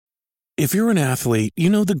If you're an athlete, you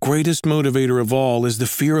know the greatest motivator of all is the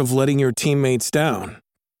fear of letting your teammates down.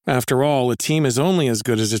 After all, a team is only as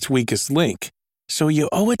good as its weakest link. So you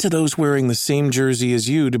owe it to those wearing the same jersey as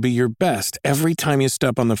you to be your best every time you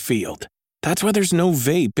step on the field. That's why there's no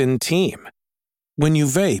vape in team. When you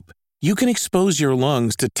vape, you can expose your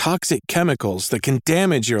lungs to toxic chemicals that can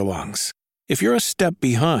damage your lungs. If you're a step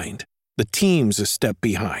behind, the team's a step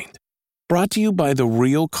behind. Brought to you by The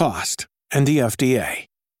Real Cost and the FDA.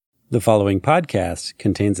 The following podcast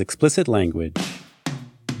contains explicit language.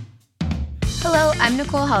 Hello, I'm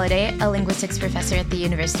Nicole Holliday, a linguistics professor at the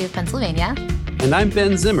University of Pennsylvania. And I'm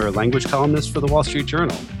Ben Zimmer, language columnist for the Wall Street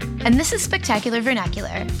Journal. And this is Spectacular Vernacular,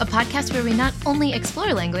 a podcast where we not only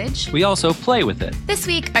explore language, we also play with it. This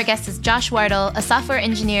week, our guest is Josh Wardle, a software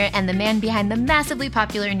engineer and the man behind the massively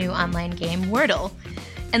popular new online game Wordle.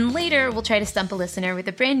 And later, we'll try to stump a listener with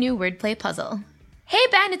a brand new wordplay puzzle. Hey,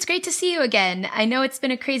 Ben, it's great to see you again. I know it's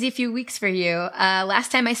been a crazy few weeks for you. Last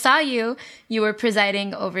time I saw you, you were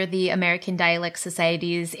presiding over the American Dialect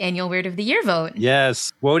Society's annual Word of the Year vote.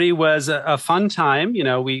 Yes, WODY was a fun time. You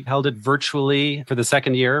know, we held it virtually for the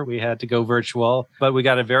second year. We had to go virtual, but we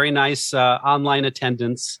got a very nice online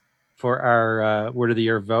attendance for our Word of the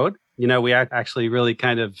Year vote. You know, we actually really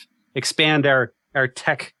kind of expand our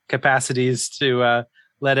tech capacities to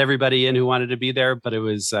let everybody in who wanted to be there. But it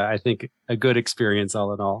was, I think, a good experience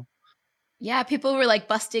all in all. Yeah, people were like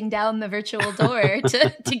busting down the virtual door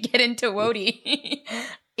to get into WODY.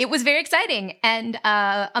 It was very exciting. And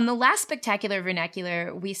on the last Spectacular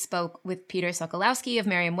Vernacular, we spoke with Peter Sokolowski of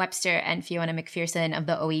Merriam-Webster and Fiona McPherson of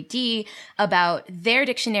the OED about their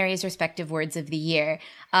dictionary's respective words of the year.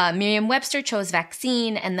 Merriam-Webster chose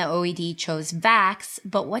vaccine and the OED chose vax.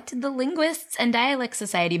 But what did the Linguists and Dialect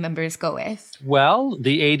Society members go with? Well,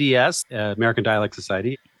 the ADS, American Dialect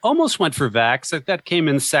Society, almost went for vax. That came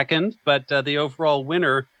in second, but the overall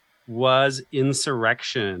winner was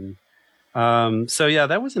insurrection. So yeah,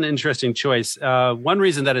 that was an interesting choice. One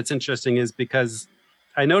reason that it's interesting is because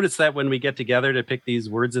I noticed that when we get together to pick these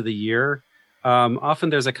words of the year, often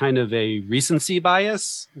there's a kind of a recency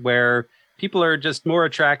bias where people are just more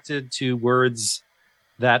attracted to words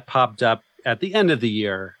that popped up at the end of the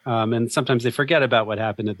year. And sometimes they forget about what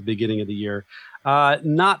happened at the beginning of the year.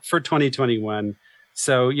 Not for 2021.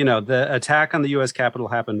 So, you know, the attack on the U.S. Capitol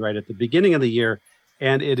happened right at the beginning of the year,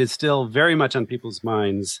 and it is still very much on people's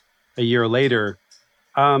minds a year later.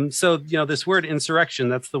 So, you know, this word insurrection,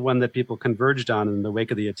 that's the one that people converged on in the wake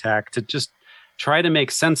of the attack to just try to make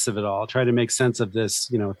sense of it all, try to make sense of this,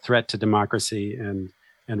 you know, threat to democracy and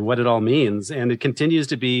what it all means. And it continues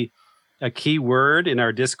to be a key word in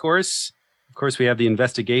our discourse. Of course, we have the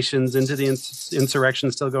investigations into the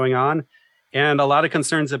insurrection still going on, and a lot of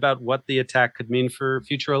concerns about what the attack could mean for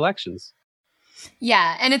future elections.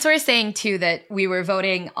 Yeah, and it's worth saying, too, that we were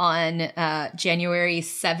voting on January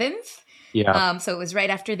 7th. Yeah. So it was right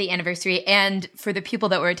after the anniversary. And for the people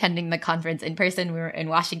that were attending the conference in person, we were in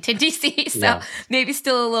Washington, D.C. So maybe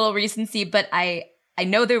still a little recency. But I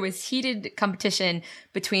know there was heated competition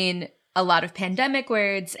between a lot of pandemic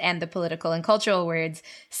words and the political and cultural words.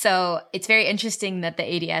 So it's very interesting that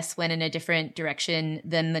the ADS went in a different direction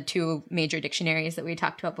than the two major dictionaries that we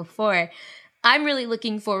talked about before. I'm really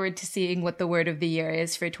looking forward to seeing what the word of the year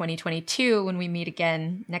is for 2022 when we meet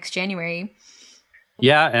again next January.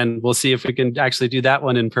 Yeah, and we'll see if we can actually do that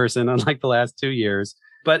one in person, unlike the last 2 years.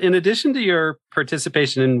 But in addition to your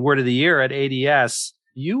participation in Word of the Year at ADS,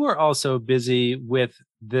 you were also busy with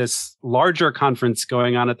this larger conference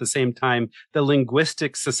going on at the same time, the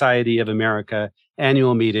Linguistics Society of America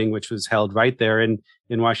annual meeting, which was held right there in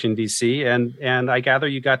Washington, D.C. And I gather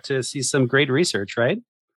you got to see some great research, right?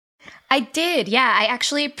 I did, yeah. I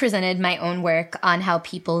actually presented my own work on how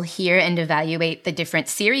people hear and evaluate the different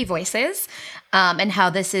Siri voices and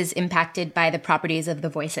how this is impacted by the properties of the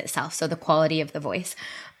voice itself, so the quality of the voice.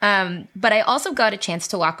 But I also got a chance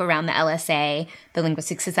to walk around the LSA, the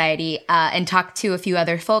Linguistic Society, and talk to a few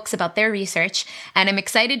other folks about their research. And I'm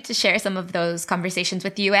excited to share some of those conversations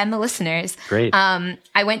with you and the listeners. Great.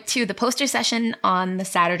 I went to the poster session on the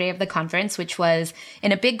Saturday of the conference, which was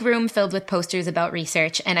in a big room filled with posters about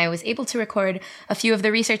research. And I was able to record a few of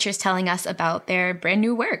the researchers telling us about their brand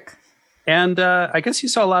new work. And I guess you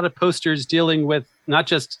saw a lot of posters dealing with not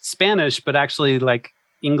just Spanish, but actually like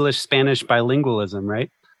English-Spanish bilingualism, right?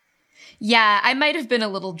 Yeah, I might have been a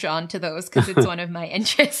little drawn to those because it's one of my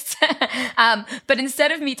interests. But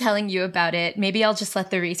instead of me telling you about it, maybe I'll just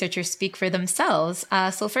let the researchers speak for themselves.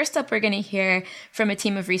 So first up, we're going to hear from a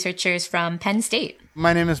team of researchers from Penn State.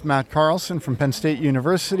 My name is Matt Carlson from Penn State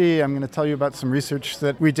University. I'm going to tell you about some research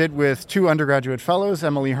that we did with two undergraduate fellows,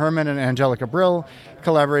 Emily Herman and Angelica Brill,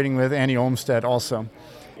 collaborating with Annie Olmstead also.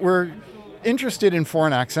 we're interested in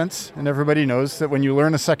foreign accents, and everybody knows that when you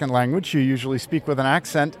learn a second language, you usually speak with an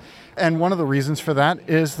accent. And one of the reasons for that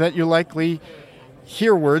is that you likely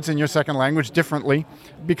hear words in your second language differently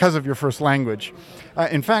because of your first language.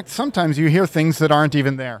 In fact, sometimes you hear things that aren't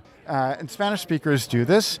even there. And Spanish speakers do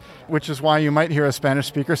this, which is why you might hear a Spanish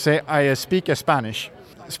speaker say, I speak Spanish.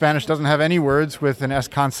 Spanish doesn't have any words with an S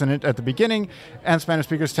consonant at the beginning, and Spanish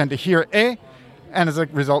speakers tend to hear e, and as a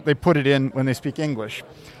result, they put it in when they speak English.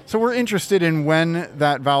 So we're interested in when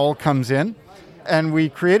that vowel comes in, and we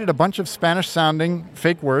created a bunch of Spanish-sounding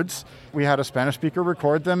fake words. We had a Spanish speaker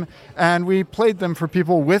record them, and we played them for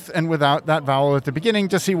people with and without that vowel at the beginning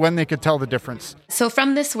to see when they could tell the difference. So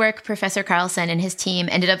from this work, Professor Carlson and his team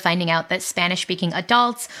ended up finding out that Spanish-speaking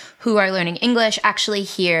adults who are learning English actually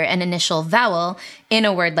hear an initial vowel in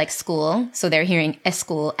a word like school. So they're hearing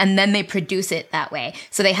eschool, and then they produce it that way.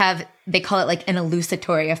 So they call it like an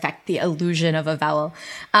elucidatory effect, the illusion of a vowel.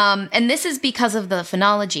 And this is because of the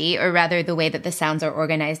phonology, or rather the way that the sounds are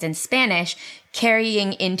organized in Spanish,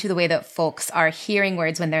 carrying into the way that folks are hearing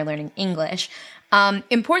words when they're learning English.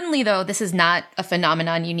 Importantly, though, this is not a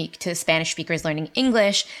phenomenon unique to Spanish speakers learning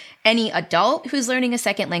English. Any adult who's learning a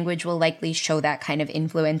second language will likely show that kind of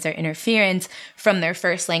influence or interference from their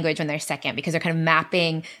first language when they're second, because they're kind of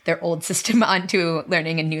mapping their old system onto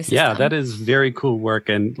learning a new system. Yeah, that is very cool work,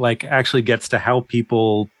 and like actually gets to how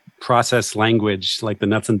people process language, like the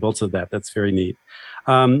nuts and bolts of that. That's very neat.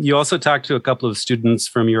 You also talked to a couple of students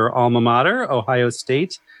from your alma mater, Ohio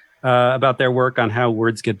State, about their work on how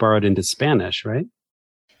words get borrowed into Spanish, right?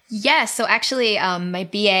 Yes. So actually, my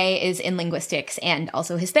BA is in linguistics and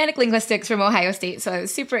also Hispanic linguistics from Ohio State. So I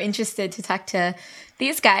was super interested to talk to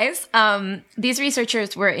these guys. These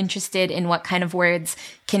researchers were interested in what kind of words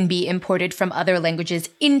can be imported from other languages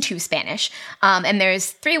into Spanish. And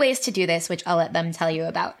there's 3 ways to do this, which I'll let them tell you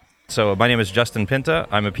about. So my name is Justin Pinta.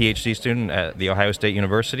 I'm a PhD student at The Ohio State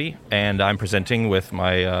University, and I'm presenting with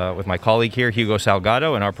my colleague here, Hugo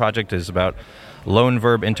Salgado, and our project is about loan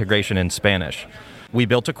verb integration in Spanish. We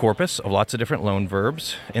built a corpus of lots of different loan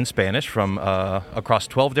verbs in Spanish from across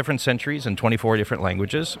 12 different centuries and 24 different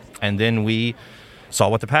languages, and then we saw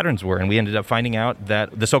what the patterns were, and we ended up finding out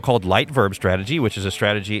that the so-called light verb strategy, which is a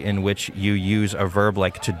strategy in which you use a verb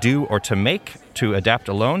like to do or to make to adapt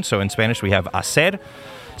a loan. So in Spanish we have hacer.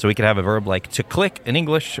 So we could have a verb like to click in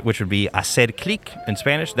English, which would be hacer clic in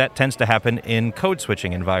Spanish. That tends to happen in code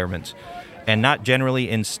switching environments and not generally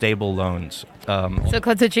in stable loans. So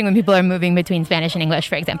code switching when people are moving between Spanish and English,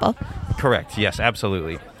 for example? Correct. Yes,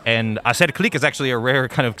 absolutely. And hacer clic is actually a rare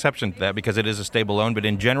kind of exception to that because it is a stable loan, but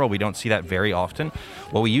in general, we don't see that very often.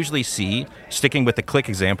 What we usually see, sticking with the click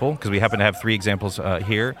example, because we happen to have 3 examples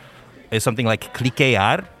here, is something like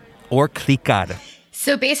cliquear or clicar.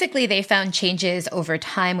 So basically, they found changes over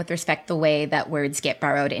time with respect to the way that words get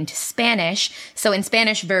borrowed into Spanish. So in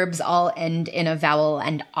Spanish, verbs all end in a vowel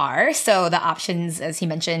and R. So the options, as he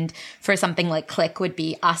mentioned, for something like click would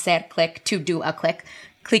be hacer click, to do a click,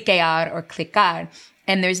 cliquear or clicar.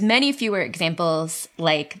 And there's many fewer examples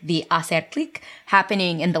like the hacer clic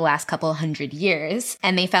happening in the last couple hundred years.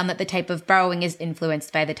 And they found that the type of borrowing is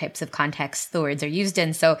influenced by the types of contexts the words are used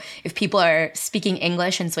in. So if people are speaking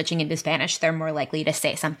English and switching into Spanish, they're more likely to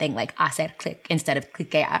say something like hacer clic instead of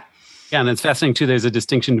cliquear. Yeah, and it's fascinating too. There's a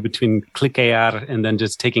distinction between cliquear and then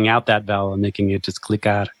just taking out that vowel and making it just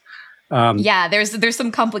clicar. Yeah, there's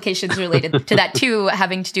some complications related to that too,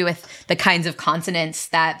 having to do with the kinds of consonants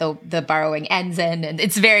that the borrowing ends in, and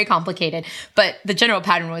it's very complicated. But the general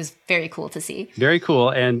pattern was very cool to see. Very cool,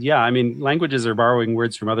 and yeah, I mean, languages are borrowing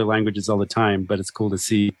words from other languages all the time, but it's cool to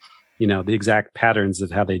see, the exact patterns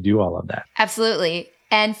of how they do all of that. Absolutely.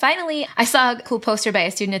 And finally, I saw a cool poster by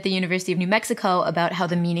a student at the University of New Mexico about how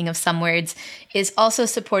the meaning of some words is also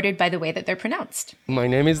supported by the way that they're pronounced. My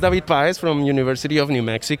name is David Paez from University of New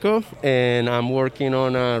Mexico, and I'm working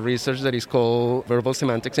on a research that is called verbal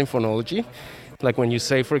semantics in phonology. Like when you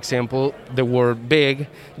say, for example, the word big,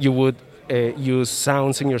 you would use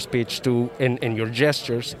sounds in your speech and your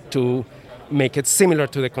gestures to make it similar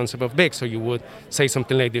to the concept of big. So you would say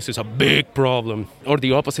something like, this is a big problem. Or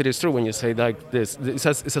the opposite is true when you say like this,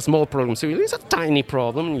 it's a small problem. So it's a tiny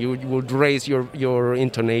problem. You would raise your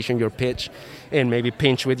intonation, your pitch, and maybe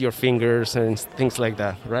pinch with your fingers and things like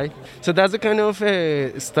that, right? So that's the kind of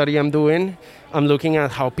study I'm doing. I'm looking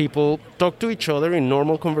at how people talk to each other in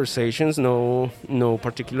normal conversations, no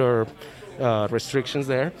particular restrictions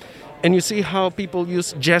there. And you see how people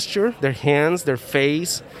use gesture, their hands, their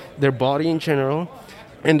face, their body in general,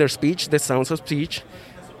 and their speech, the sounds of speech,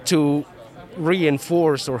 to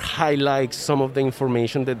reinforce or highlight some of the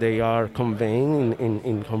information that they are conveying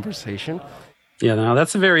in conversation. Yeah, no,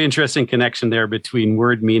 that's a very interesting connection there between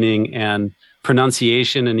word meaning and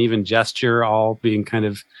pronunciation and even gesture all being kind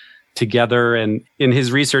of together. And in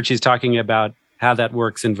his research, he's talking about how that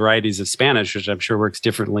works in varieties of Spanish, which I'm sure works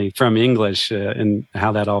differently from English, and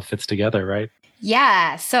how that all fits together, right?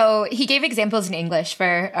 Yeah, so he gave examples in English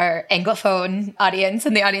for our Anglophone audience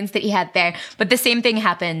and the audience that he had there, but the same thing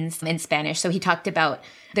happens in Spanish. So he talked about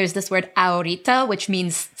there's this word ahorita, which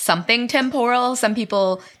means something temporal. Some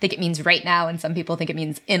people think it means right now, and some people think it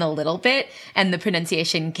means in a little bit, and the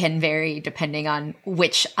pronunciation can vary depending on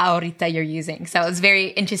which ahorita you're using. So it's very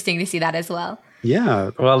interesting to see that as well. Yeah,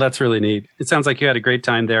 well, that's really neat. It sounds like you had a great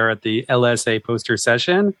time there at the LSA poster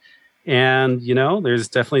session. And, there's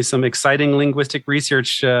definitely some exciting linguistic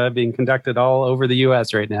research being conducted all over the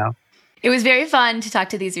U.S. right now. It was very fun to talk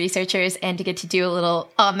to these researchers and to get to do a little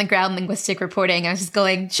on-the-ground linguistic reporting. I was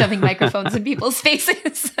just shoving microphones in people's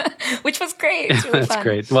faces, which was great. It was really That's fun.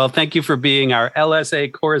 great. Well, thank you for being our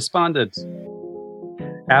LSA correspondent.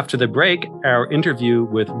 After the break, our interview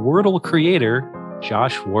with Wordle creator,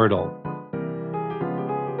 Josh Wardle.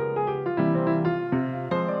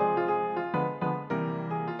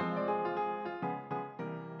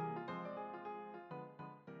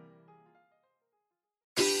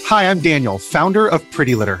 Hi, I'm Daniel, founder of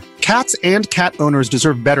Pretty Litter. Cats and cat owners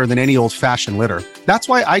deserve better than any old-fashioned litter. That's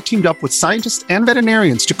why I teamed up with scientists and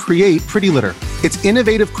veterinarians to create Pretty Litter. Its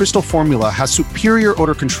innovative crystal formula has superior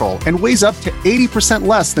odor control and weighs up to 80%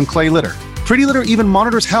 less than clay litter. Pretty Litter even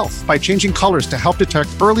monitors health by changing colors to help detect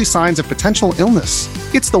early signs of potential illness.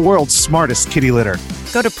 It's the world's smartest kitty litter.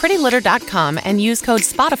 Go to prettylitter.com and use code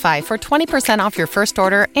SPOTIFY for 20% off your first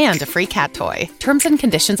order and a free cat toy. Terms and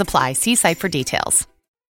conditions apply. See site for details.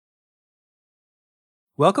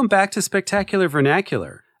 Welcome back to Spectacular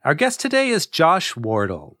Vernacular. Our guest today is Josh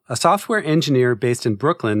Wardle, a software engineer based in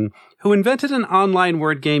Brooklyn who invented an online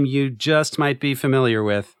word game you just might be familiar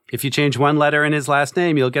with. If you change one letter in his last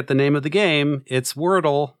name, you'll get the name of the game. It's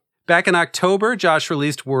Wordle. Back in October, Josh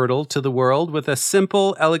released Wordle to the world with a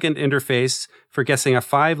simple, elegant interface for guessing a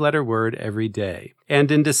 5-letter word every day.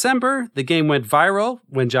 And in December, the game went viral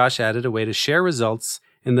when Josh added a way to share results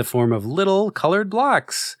in the form of little colored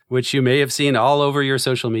blocks, which you may have seen all over your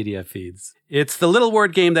social media feeds. It's the little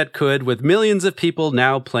word game that could, with millions of people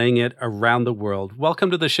now playing it around the world.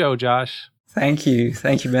 Welcome to the show, Josh. Thank you.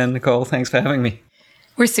 Thank you, Ben, Nicole. Thanks for having me.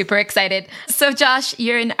 We're super excited. So Josh,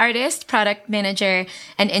 you're an artist, product manager,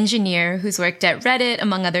 and engineer who's worked at Reddit,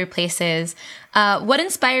 among other places. What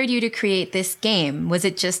inspired you to create this game? Was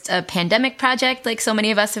it just a pandemic project like so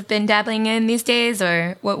many of us have been dabbling in these days,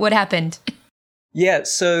 or what happened? Yeah,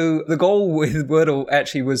 so the goal with Wordle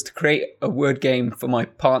actually was to create a word game for my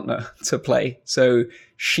partner to play. So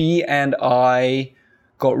she and I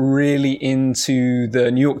got really into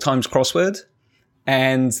the New York Times crossword,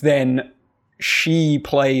 and then she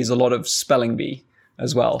plays a lot of Spelling Bee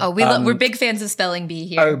as well. Oh, we're big fans of Spelling Bee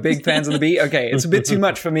here. Oh, big fans of the bee? Okay, it's a bit too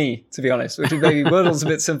much for me, to be honest, which is maybe Wordle's a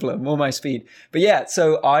bit simpler, more my speed. But yeah,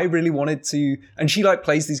 so I really wanted to, and she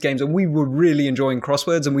plays these games, and we were really enjoying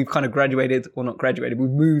crosswords, and we've kind of we've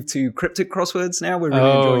moved to cryptic crosswords now. We're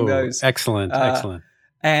really enjoying those. Excellent.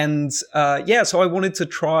 And so I wanted to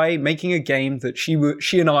try making a game that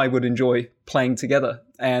she and I would enjoy playing together.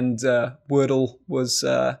 And Wordle was,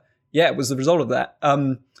 it was the result of that.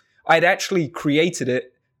 I'd actually created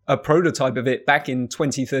a prototype of it back in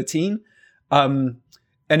 2013. And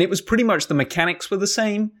it was pretty much the mechanics were the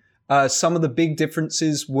same. Some of the big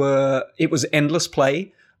differences were it was endless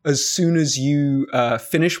play. As soon as you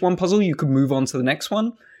finish one puzzle, you could move on to the next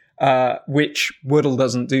one, which Wordle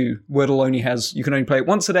doesn't do. Wordle you can only play it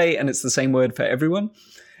once a day, and it's the same word for everyone.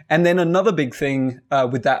 And then another big thing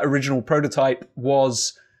with that original prototype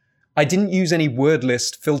was I didn't use any word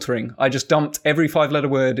list filtering. I just dumped every 5-letter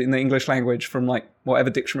word in the English language from whatever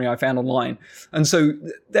dictionary I found online. And so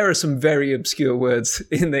there are some very obscure words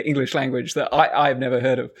in the English language that I've never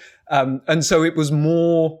heard of. And so it was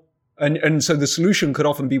more, and so the solution could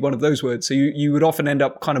often be one of those words. So you would often end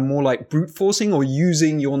up kind of more like brute forcing or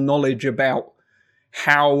using your knowledge about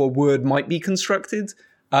how a word might be constructed.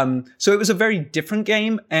 So it was a very different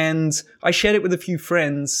game, and I shared it with a few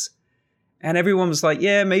friends. And everyone was like,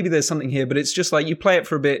 yeah, maybe there's something here, but it's just like you play it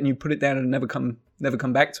for a bit and you put it down and never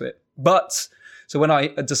come back to it. But so when I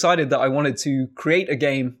decided that I wanted to create a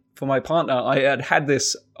game for my partner, I had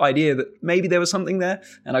this idea that maybe there was something there,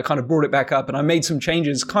 and I kind of brought it back up and I made some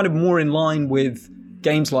changes kind of more in line with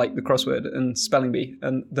games like the crossword and Spelling Bee,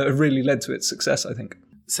 and that have really led to its success, I think.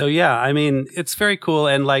 So yeah, I mean, it's very cool.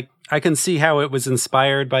 And I can see how it was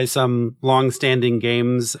inspired by some long-standing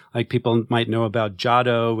games. Like people might know about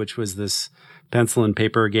Jado, which was this pencil and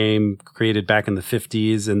paper game created back in the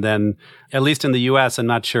 50s. And then, at least in the US, I'm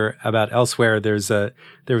not sure about elsewhere, there was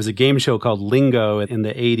a game show called Lingo in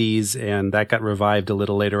the 80s, and that got revived a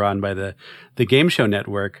little later on by the Game Show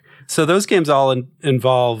Network. So those games all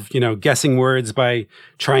involve, guessing words by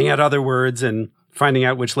trying out other words and finding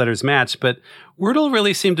out which letters match. But Wordle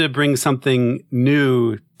really seemed to bring something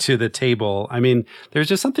new to the table. I mean, there's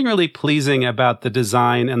just something really pleasing about the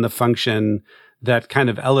design and the function that kind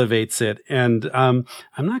of elevates it. And I'm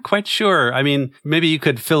not quite sure. I mean, maybe you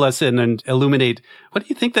could fill us in and illuminate. What do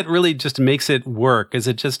you think that really just makes it work? Is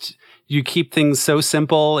it just you keep things so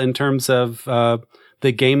simple in terms of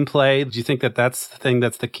the gameplay? Do you think that that's the thing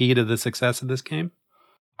that's the key to the success of this game?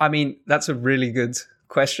 I mean, that's a really good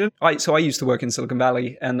question. So I used to work in Silicon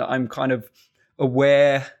Valley, and I'm kind of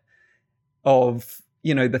aware of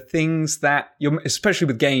the things that especially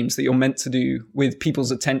with games, that you're meant to do with people's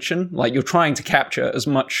attention. Like, you're trying to capture as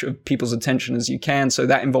much of people's attention as you can. So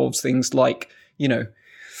that involves things like,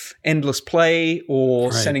 endless play,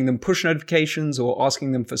 or sending them push notifications, or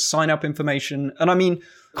asking them for sign-up information. And I mean,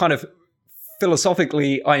 kind of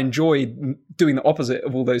philosophically, I enjoy doing the opposite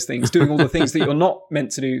of all those things, doing all the things that you're not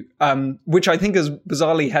meant to do, which I think has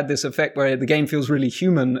bizarrely had this effect where the game feels really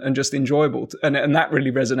human and just enjoyable. And that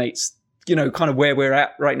really resonates, kind of where we're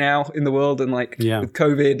at right now in the world, and with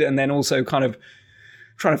COVID, and then also kind of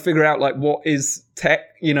trying to figure out like, what is tech,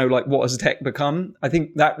 like what has tech become? I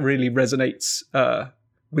think that really resonates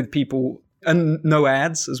with people, and no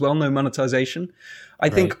ads as well, no monetization. I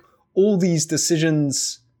think all these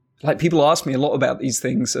decisions, like, people ask me a lot about these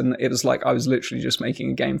things, and it was like I was literally just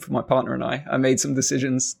making a game for my partner and I made some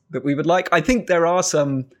decisions that we would like. I think there are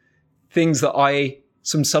some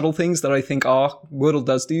subtle things that I think Wordle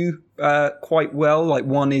does do quite well. Like,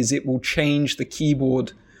 one is it will change the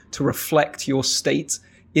keyboard to reflect your state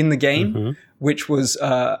in the game, which was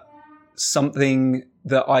something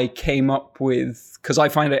that I came up with because I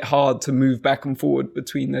find it hard to move back and forward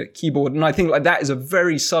between the keyboard. And I think like that is a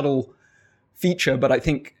very subtle feature, but I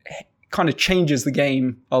think kind of changes the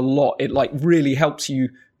game a lot. It like really helps you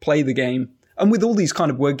play the game. And with all these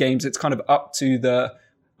kind of word games, it's kind of up to the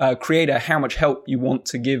creator how much help you want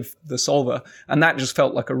to give the solver. And that just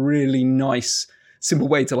felt like a really nice, simple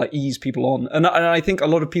way to like ease people on. And I think a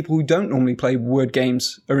lot of people who don't normally play word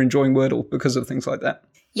games are enjoying Wordle because of things like that.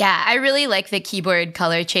 Yeah, I really like the keyboard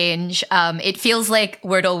color change. It feels like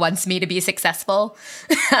Wordle wants me to be successful.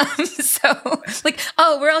 So, like,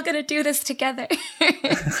 oh, we're all going to do this together.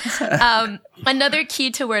 Another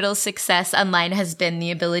key to Wordle's success online has been the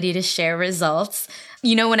ability to share results.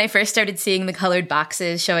 When I first started seeing the colored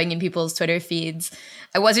boxes showing in people's Twitter feeds,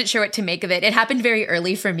 I wasn't sure what to make of it. It happened very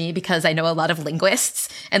early for me because I know a lot of linguists,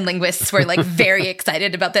 and linguists were like very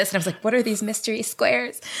excited about this. And I was like, what are these mystery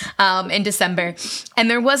squares in December? And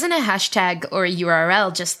there wasn't a hashtag or a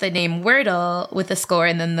URL, just the name Wordle with a score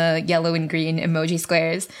and then the yellow and green emoji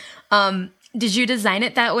squares. Did you design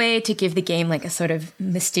it that way to give the game like a sort of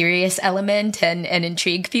mysterious element and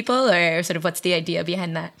intrigue people, or sort of what's the idea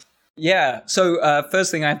behind that? Yeah. So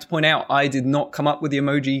first thing I have to point out, I did not come up with the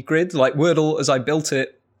emoji grid. Like Wordle, as I built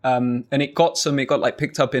it, and it got like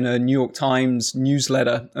picked up in a New York Times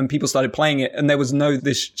newsletter, and people started playing it, and there was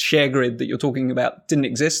this share grid that you're talking about didn't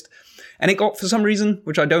exist. And it got, for some reason,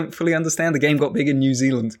 which I don't fully understand, the game got big in New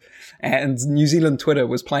Zealand, and New Zealand Twitter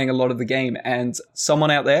was playing a lot of the game. And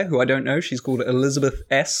someone out there who I don't know, she's called Elizabeth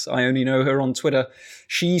S. I only know her on Twitter.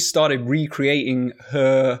 She started recreating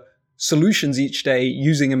her solutions each day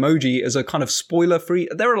using emoji as a kind of spoiler free.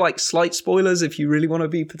 There are like slight spoilers if you really want to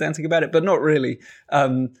be pedantic about it, but not really.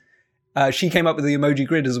 She came up with the emoji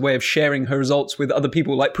grid as a way of sharing her results with other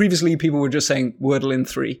people. Like previously people were just saying Wordle in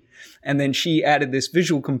 3. And then she added this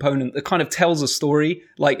visual component that kind of tells a story.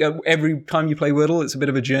 Like every time you play Wordle, it's a bit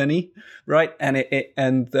of a journey, right? And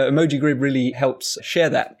and the emoji grid really helps share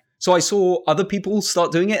that. So I saw other people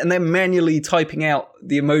start doing it, and they're manually typing out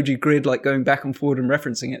the emoji grid, like going back and forward and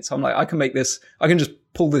referencing it. So I'm like, I can just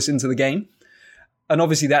pull this into the game. And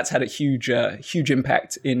obviously that's had a huge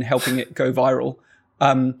impact in helping it go viral.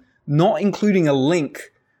 Not including a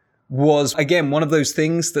link was, again, one of those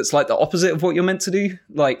things that's like the opposite of what you're meant to do.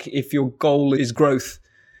 Like if your goal is growth,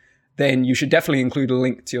 then you should definitely include a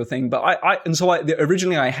link to your thing. But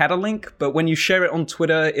originally I had a link, but when you share it on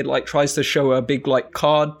Twitter, it like tries to show a big like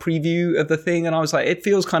card preview of the thing. And I was like, it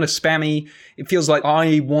feels kind of spammy. It feels like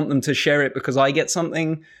I want them to share it because I get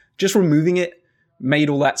something. Just removing it made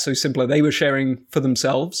all that so simpler. They were sharing for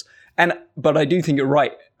themselves. But I do think you're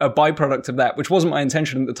right. a byproduct of that, which wasn't my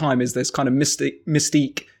intention at the time, is this kind of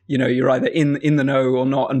mystique. You know, you're either in the know or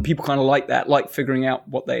not, and people kind of like that, like figuring out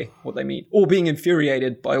what they mean, or being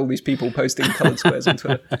infuriated by all these people posting colored squares on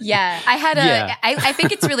Twitter. Yeah, I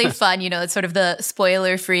think it's really fun. You know, it's sort of the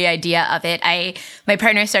spoiler-free idea of it. My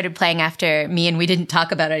partner started playing after me, and we didn't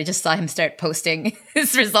talk about it. I just saw him start posting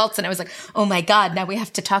his results, and I was like, oh my God, now we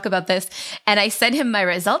have to talk about this. And I sent him my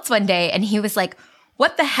results one day, and he was like,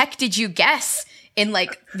 what the heck did you guess in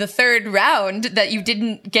like the third round that you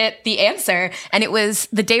didn't get the answer? And it was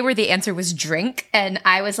the day where the answer was drink. And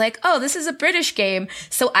I was like, oh, this is a British game.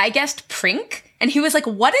 So I guessed prink. And he was like,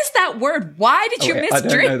 what is that word? Why did you miss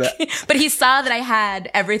drink? But he saw that I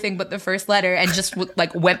had everything but the first letter and just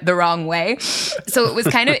like went the wrong way. So it was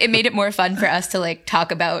it made it more fun for us to like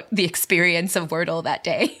talk about the experience of Wordle that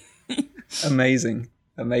day. Amazing.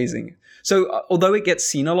 So although it gets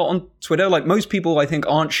seen a lot on Twitter, like most people I think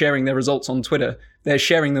aren't sharing their results on Twitter. They're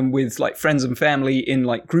sharing them with like friends and family in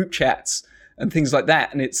like group chats and things like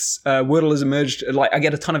that. And it's Wordle has emerged. Like I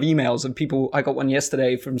get a ton of emails of people. I got one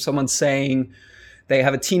yesterday from someone saying they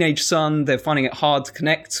have a teenage son. They're finding it hard to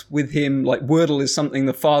connect with him. Like Wordle is something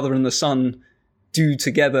the father and the son do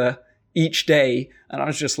together each day. And I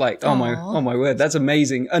was just like, oh my word, that's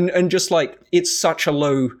amazing. And just like, it's such a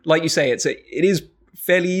low, like you say, it is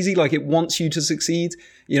fairly easy. Like it wants you to succeed,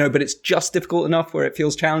 you know, but it's just difficult enough where it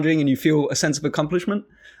feels challenging and you feel a sense of accomplishment.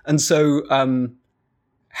 And so,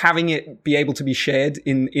 having it be able to be shared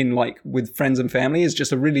in like with friends and family is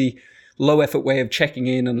just a really low effort way of checking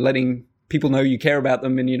in and letting people know you care about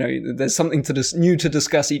them. And, you know, there's something new to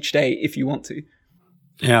discuss each day if you want to.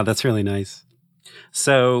 Yeah, that's really nice.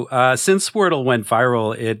 So, since Wordle went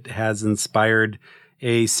viral, it has inspired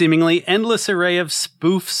a seemingly endless array of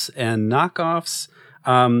spoofs and knockoffs.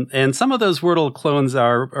 And some of those Wordle clones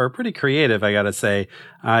are pretty creative, I gotta say.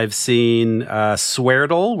 I've seen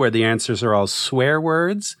Sweardle, where the answers are all swear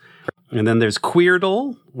words. And then there's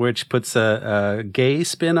Queerdle, which puts a gay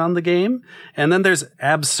spin on the game. And then there's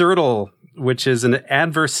Absurdle, which is an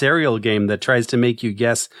adversarial game that tries to make you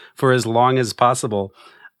guess for as long as possible.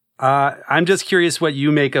 I'm just curious what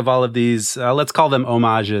you make of all of these, let's call them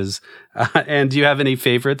homages. And do you have any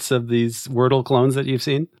favorites of these Wordle clones that you've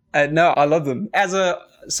seen? No, I love them. As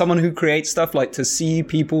someone who creates stuff, like to see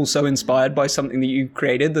people so inspired by something that you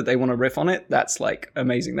created that they want to riff on it, that's like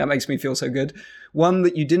amazing. That makes me feel so good. One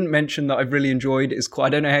that you didn't mention that I've really enjoyed is I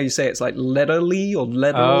don't know how you say it. It's like Letterly or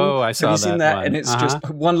Letterly. Oh, I saw that. Have you seen that? One. And it's just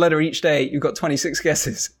one letter each day. You've got 26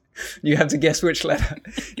 guesses. You have to guess which letter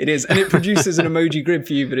it is. And it produces an emoji grid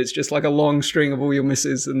for you, but it's just like a long string of all your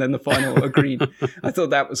misses and then the final are green. I thought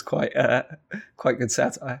that was quite good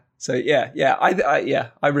satire. So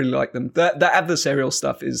I really like them. The adversarial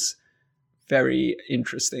stuff is very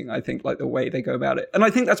interesting, I think, like the way they go about it. And I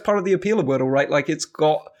think that's part of the appeal of Wordle, right? Like it's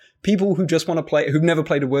got people who just want to play, who've never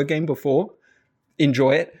played a word game before,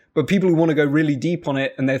 enjoy it. But people who want to go really deep on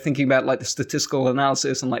it and they're thinking about like the statistical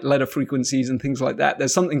analysis and like letter frequencies and things like that,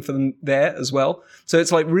 there's something for them there as well. So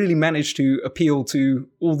it's like really managed to appeal to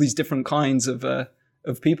all these different kinds of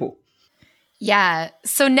people. Yeah.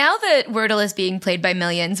 So now that Wordle is being played by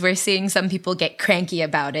millions, we're seeing some people get cranky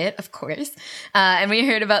about it, of course. And we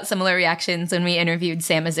heard about similar reactions when we interviewed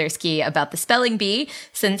Sam Mazursky about the spelling bee,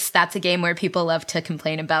 since that's a game where people love to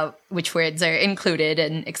complain about which words are included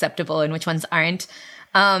and acceptable and which ones aren't.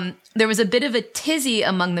 There was a bit of a tizzy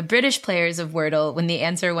among the British players of Wordle when the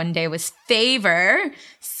answer one day was favor,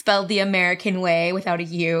 spelled the American way without a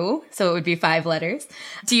U, so it would be 5 letters.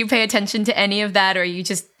 Do you pay attention to any of that, or are you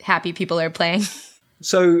just happy people are playing?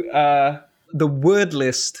 So the word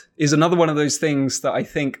list is another one of those things that I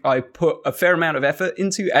think I put a fair amount of effort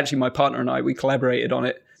into. Actually, my partner and I, we collaborated on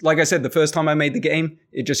it. Like I said, the first time I made the game,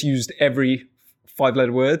 it just used every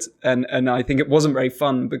 5-letter word, and I think it wasn't very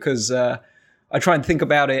fun because I try and think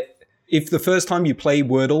about it. If the first time you play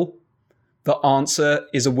Wordle, the answer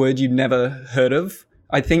is a word you've never heard of,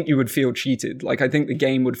 I think you would feel cheated. Like, I think the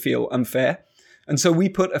game would feel unfair. And so we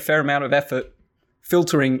put a fair amount of effort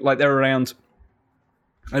filtering, like they're around,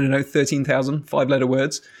 13,000 5-letter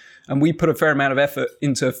words. And we put a fair amount of effort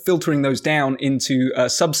into filtering those down into a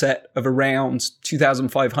subset of around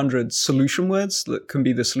 2,500 solution words that can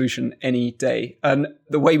be the solution any day. And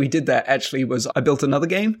the way we did that actually was I built another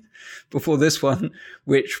game before this one,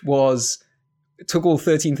 which was, it took all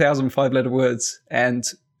 13,000 5-letter words and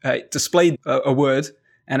it displayed a word,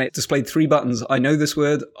 and it displayed 3 buttons. I know this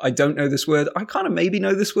word. I don't know this word. I kind of maybe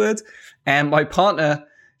know this word. And my partner,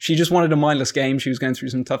 she just wanted a mindless game. She was going through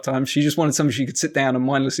some tough times. She just wanted something she could sit down and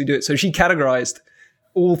mindlessly do it. So she categorized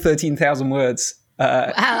all 13,000 words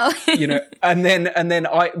Wow. And then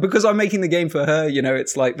because I'm making the game for her,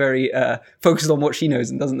 it's like very focused on what she knows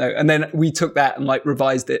and doesn't know. And then we took that and like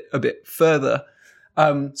revised it a bit further.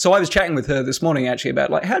 So I was chatting with her this morning actually about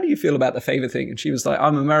like, how do you feel about the favor thing? And she was like,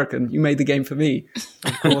 I'm American. You made the game for me.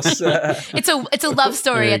 Of course. It's a love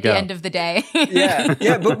story at the end of the day.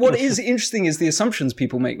 Yeah. But what is interesting is the assumptions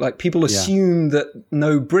people make. Like people assume that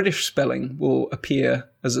no British spelling will appear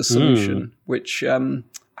as a solution, which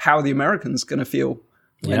how are the Americans going to feel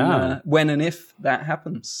when and if that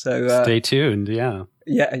happens? So stay tuned. Yeah.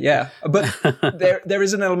 Yeah. But there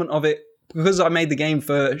is an element of it because I made the game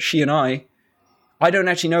for she and I don't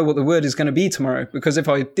actually know what the word is going to be tomorrow because if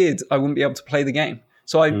I did, I wouldn't be able to play the game.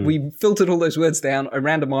 So we filtered all those words down, I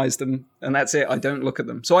randomized them, and that's it. I don't look at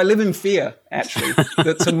them. So I live in fear, actually,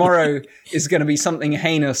 that tomorrow is going to be something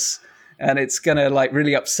heinous and it's going to like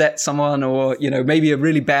really upset someone or, maybe a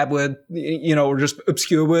really bad word, or just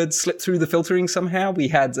obscure words slip through the filtering somehow. We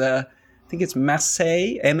had, I think it's masse,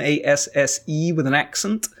 M-A-S-S-E with an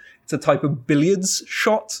accent. It's a type of billiards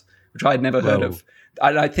shot, which I had never heard of.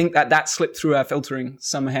 I think that slipped through our filtering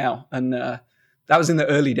somehow. And that was in the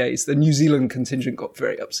early days. The New Zealand contingent got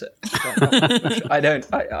very upset. I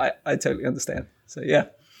totally understand. So, yeah.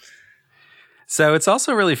 So it's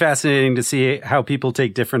also really fascinating to see how people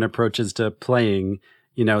take different approaches to playing.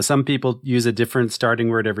 Some people use a different starting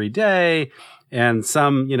word every day. And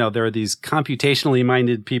some, there are these computationally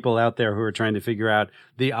minded people out there who are trying to figure out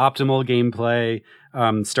the optimal gameplay,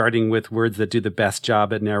 starting with words that do the best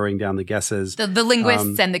job at narrowing down the guesses. The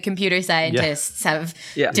linguists and the computer scientists have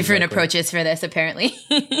different approaches for this, apparently.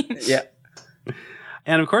 Yeah.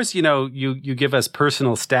 And of course, you give us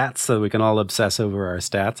personal stats so we can all obsess over our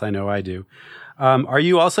stats. I know I do. Are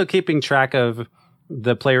you also keeping track of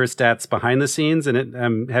the player stats behind the scenes?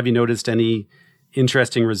 And have you noticed any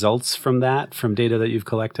interesting results from data that you've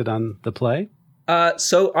collected on the play?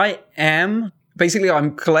 So I am. Basically,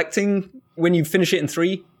 I'm collecting. When you finish it in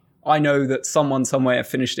 3, I know that someone somewhere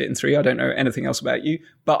finished it in 3. I don't know anything else about you.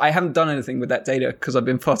 But I haven't done anything with that data because I've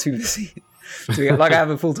been far too busy. I have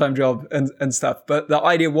a full-time job and stuff. But the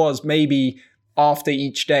idea was maybe after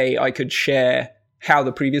each day, I could share how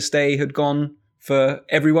the previous day had gone for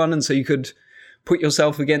everyone. And so you could put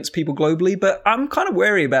yourself against people globally. But I'm kind of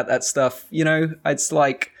wary about that stuff. It's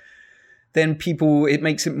like then it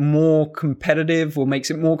makes it more competitive or makes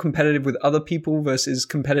it more competitive with other people versus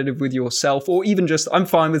competitive with yourself. Or even just, I'm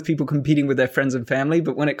fine with people competing with their friends and family.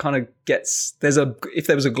 But when it kind of gets, if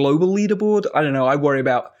there was a global leaderboard, I don't know, I worry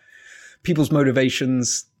about people's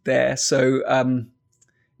motivations there. So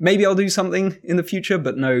maybe I'll do something in the future,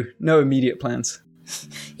 but no immediate plans.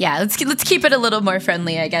 Yeah, let's keep it a little more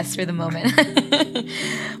friendly, I guess, for the moment.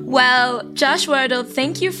 Well, Josh Wardle,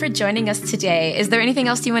 thank you for joining us today. Is there anything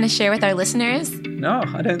else you want to share with our listeners? No,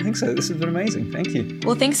 I don't think so. This has been amazing. Thank you.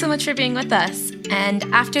 Well, thanks so much for being with us. And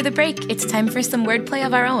after the break, it's time for some wordplay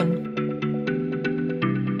of our own.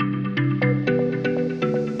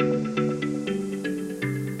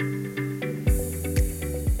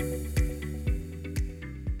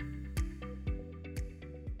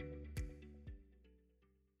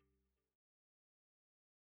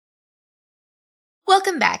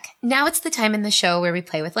 Welcome back. Now it's the time in the show where we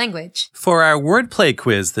play with language. For our wordplay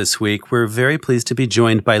quiz this week, we're very pleased to be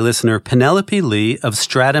joined by listener Penelope Lee of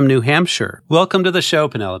Stratham, New Hampshire. Welcome to the show,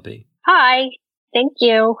 Penelope. Hi. Thank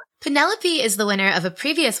you. Penelope is the winner of a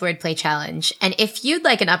previous wordplay challenge, and if you'd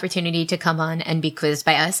like an opportunity to come on and be quizzed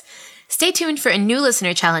by us, stay tuned for a new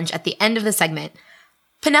listener challenge at the end of the segment.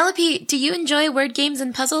 Penelope, do you enjoy word games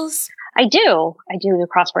and puzzles? I do. I do the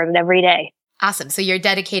crossword every day. Awesome. So you're a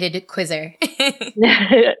dedicated quizzer.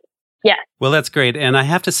 Yeah. Well, that's great. And I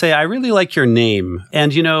have to say, I really like your name.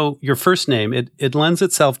 And, your first name, it lends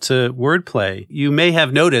itself to wordplay. You may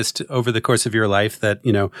have noticed over the course of your life that,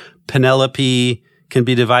 Penelope can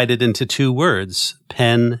be divided into 2 words,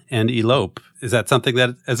 pen and elope. Is that something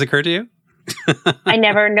that has occurred to you? I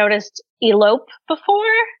never noticed elope before,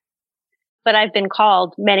 but I've been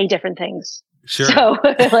called many different things. Sure. So,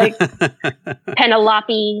 like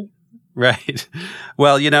Penelope. Right.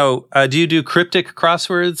 Well, do you do cryptic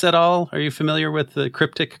crosswords at all? Are you familiar with the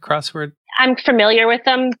cryptic crossword? I'm familiar with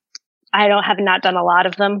them. I have not done a lot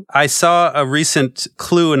of them. I saw a recent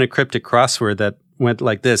clue in a cryptic crossword that went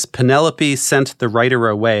like this. Penelope sent the writer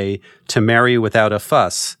away to marry without a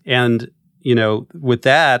fuss. And, with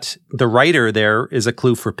that, the writer there is a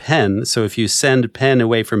clue for pen. So if you send pen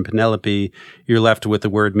away from Penelope, you're left with the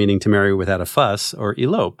word meaning to marry without a fuss or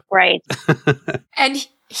elope. Right. And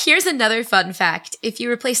here's another fun fact. If you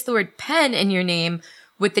replace the word pen in your name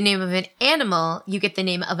with the name of an animal, you get the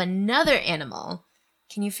name of another animal.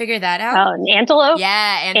 Can you figure that out? Oh, an antelope?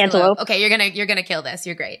 Yeah, antelope. Okay, you're gonna kill this.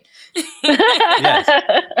 You're great. Yes.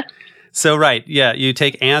 So, right. Yeah. You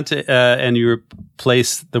take ant and you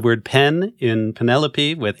replace the word pen in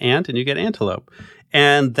Penelope with ant and you get antelope.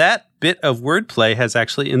 And that bit of wordplay has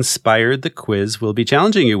actually inspired the quiz we'll be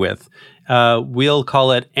challenging you with. We'll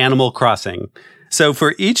call it Animal Crossing. So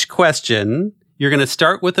for each question, you're going to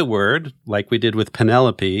start with a word like we did with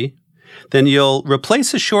Penelope. Then you'll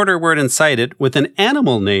replace a shorter word inside it with an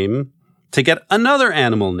animal name to get another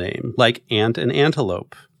animal name like ant and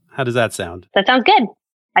antelope. How does that sound? That sounds good.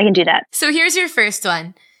 I can do that. So here's your first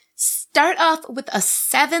one. Start off with a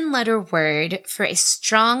 7-letter word for a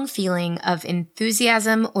strong feeling of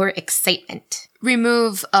enthusiasm or excitement.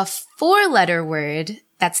 Remove a 4-letter word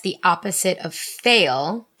that's the opposite of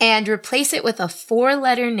fail and replace it with a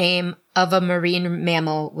 4-letter name of a marine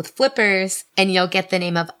mammal with flippers, and you'll get the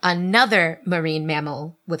name of another marine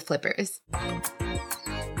mammal with flippers.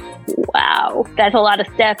 Wow, that's a lot of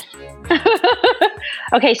steps.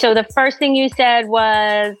 Okay, so the first thing you said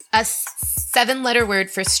was a 7-letter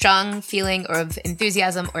word for strong feeling of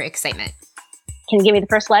enthusiasm or excitement. Can you give me the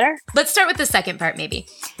first letter? Let's start with the second part, maybe.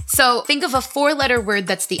 So think of a 4-letter word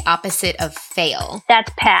that's the opposite of fail.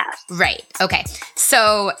 That's pass. Right. Okay.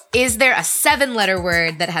 So is there a 7-letter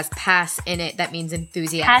word that has pass in it that means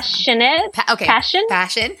enthusiasm? Passionate. Okay. Passion.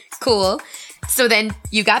 Passion. Cool. So then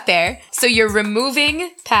you got there. So you're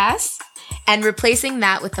removing pass and replacing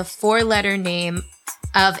that with a 4-letter name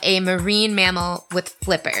of a marine mammal with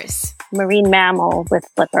flippers. Marine mammal with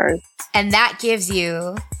flippers. And that gives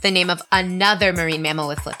you the name of another marine mammal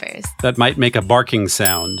with flippers. That might make a barking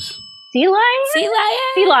sound. Sea lion? Sea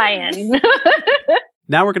lion? Sea lion.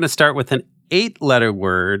 Now we're going to start with an 8-letter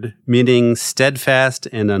word meaning steadfast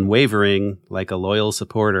and unwavering, like a loyal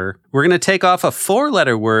supporter. We're going to take off a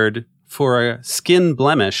 4-letter word for a skin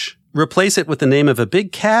blemish, replace it with the name of a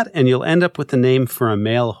big cat, and you'll end up with the name for a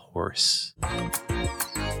male horse.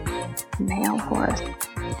 Male horse.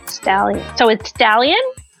 Stallion. So it's stallion?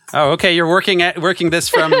 Oh, okay. You're working this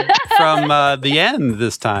from the end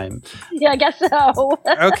this time. Yeah, I guess so.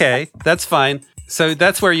 Okay, that's fine. So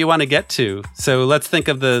that's where you want to get to. So let's think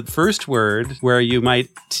of the first word where you might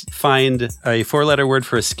find a 4-letter word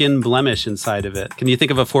for a skin blemish inside of it. Can you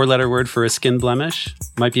think of a 4-letter word for a skin blemish?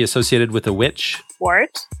 Might be associated with a witch.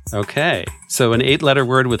 Wart. Okay. So an 8-letter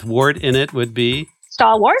word with wart in it would be?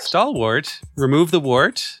 Stalwart. Stalwart. Remove the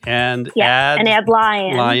wart and add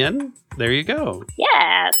lion. Lion. There you go.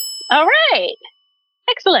 Yes. All right.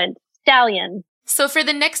 Excellent. Stallion. So for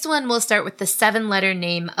the next one, we'll start with the 7-letter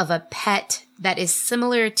name of a pet that is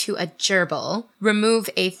similar to a gerbil. Remove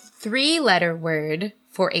a 3-letter word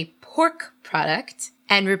for a pork product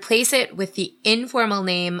and replace it with the informal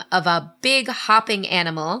name of a big hopping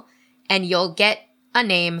animal, and you'll get a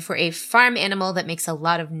name for a farm animal that makes a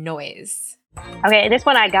lot of noise. Okay, this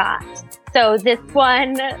one I got. So this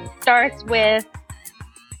one starts with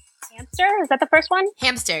hamster. Is that the first one?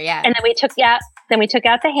 Hamster, yeah. And then we took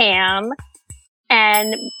out the ham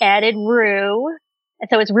and added roo. And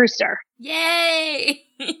so it's rooster. Yay!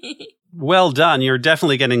 Well done. You're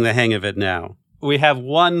definitely getting the hang of it now. We have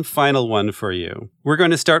one final one for you. We're going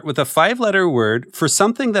to start with a 5-letter word for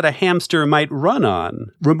something that a hamster might run on.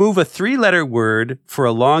 Remove a 3-letter word for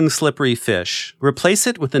a long, slippery fish. Replace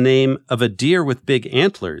it with the name of a deer with big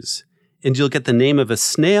antlers, and you'll get the name of a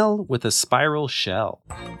snail with a spiral shell.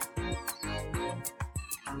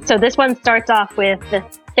 So this one starts off with the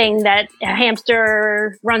thing that a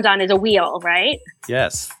hamster runs on is a wheel, right?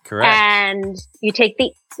 Yes, correct. And you take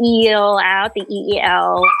the eel out, the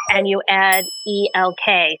E-E-L, and you add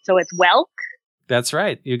E-L-K. So it's whelk. That's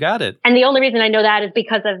right. You got it. And the only reason I know that is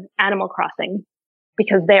because of Animal Crossing.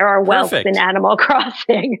 Because there are whelks in Animal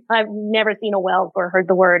Crossing. I've never seen a whelk or heard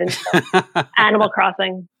the word until Animal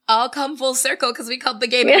Crossing. All come full circle because we called the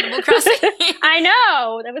game Animal Crossing. I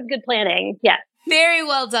know. That was good planning. Yes. Very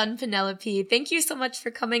well done, Penelope. Thank you so much for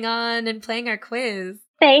coming on and playing our quiz.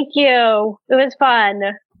 Thank you. It was fun.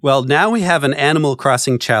 Well, now we have an Animal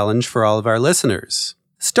Crossing challenge for all of our listeners.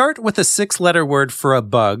 Start with a 6-letter word for a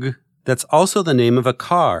bug that's also the name of a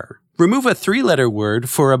car. Remove a 3-letter word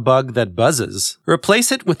for a bug that buzzes.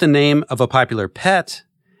 Replace it with the name of a popular pet,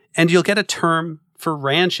 and you'll get a term for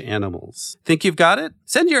ranch animals. Think you've got it?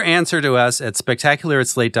 Send your answer to us at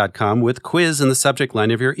spectacular@slate.com with quiz in the subject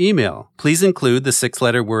line of your email. Please include the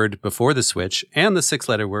 6-letter word before the switch and the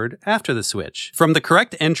 6-letter word after the switch. From the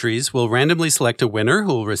correct entries, we'll randomly select a winner who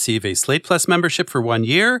will receive a Slate Plus membership for 1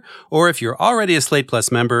 year, or if you're already a Slate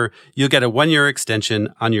Plus member, you'll get a 1-year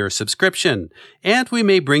extension on your subscription. And we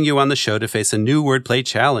may bring you on the show to face a new wordplay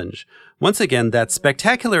challenge. Once again, that's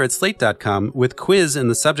spectacular@slate.com with quiz in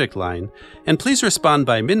the subject line, and please respond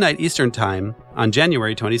by midnight Eastern Time on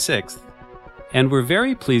January 26th. And we're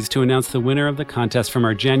very pleased to announce the winner of the contest from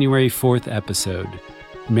our January 4th episode.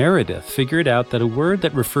 Meredith figured out that a word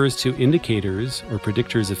that refers to indicators or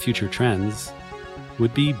predictors of future trends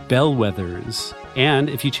would be bellwethers.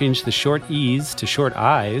 And if you change the short E's to short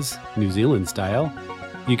I's, New Zealand style,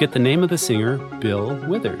 you get the name of the singer, Bill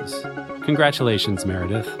Withers. Congratulations,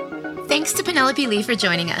 Meredith. Thanks to Penelope Lee for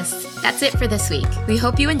joining us. That's it for this week. We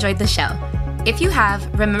hope you enjoyed the show. If you have,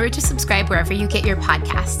 remember to subscribe wherever you get your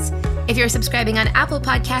podcasts. If you're subscribing on Apple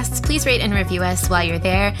Podcasts, please rate and review us while you're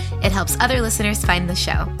there. It helps other listeners find the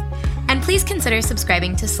show. And please consider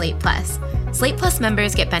subscribing to Slate Plus. Slate Plus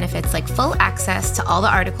members get benefits like full access to all the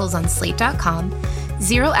articles on Slate.com,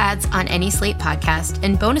 0 ads on any Slate podcast,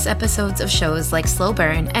 and bonus episodes of shows like Slow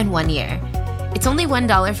Burn and 1 Year. It's only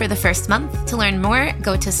 $1 for the first month. To learn more,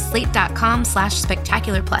 go to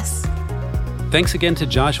slate.com/spectacularplus. Thanks again to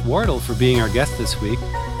Josh Wardle for being our guest this week.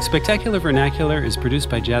 Spectacular Vernacular is produced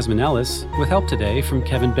by Jasmine Ellis, with help today from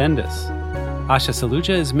Kevin Bendis. Asha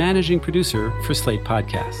Saluja is managing producer for Slate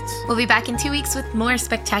Podcasts. We'll be back in 2 weeks with more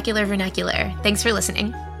Spectacular Vernacular. Thanks for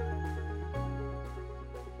listening.